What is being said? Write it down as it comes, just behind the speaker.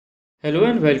Hello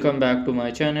and welcome back to my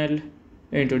channel.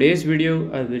 In today's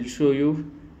video, I will show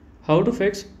you how to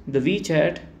fix the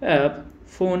WeChat app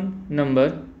phone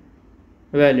number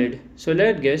valid. So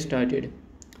let's get started.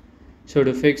 So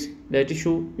to fix that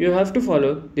issue, you have to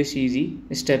follow these easy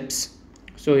steps.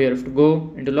 So you have to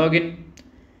go into login.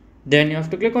 Then you have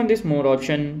to click on this more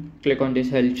option, click on this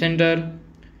help center.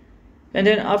 And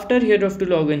then after here you have to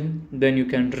log in, then you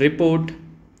can report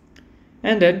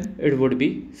and then it would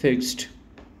be fixed.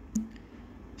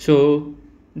 So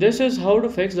this is how to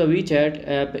fix the WeChat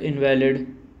app invalid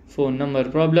phone number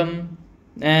problem.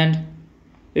 And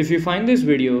if you find this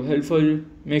video helpful,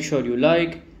 make sure you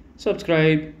like,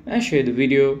 subscribe and share the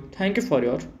video. Thank you for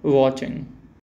your watching.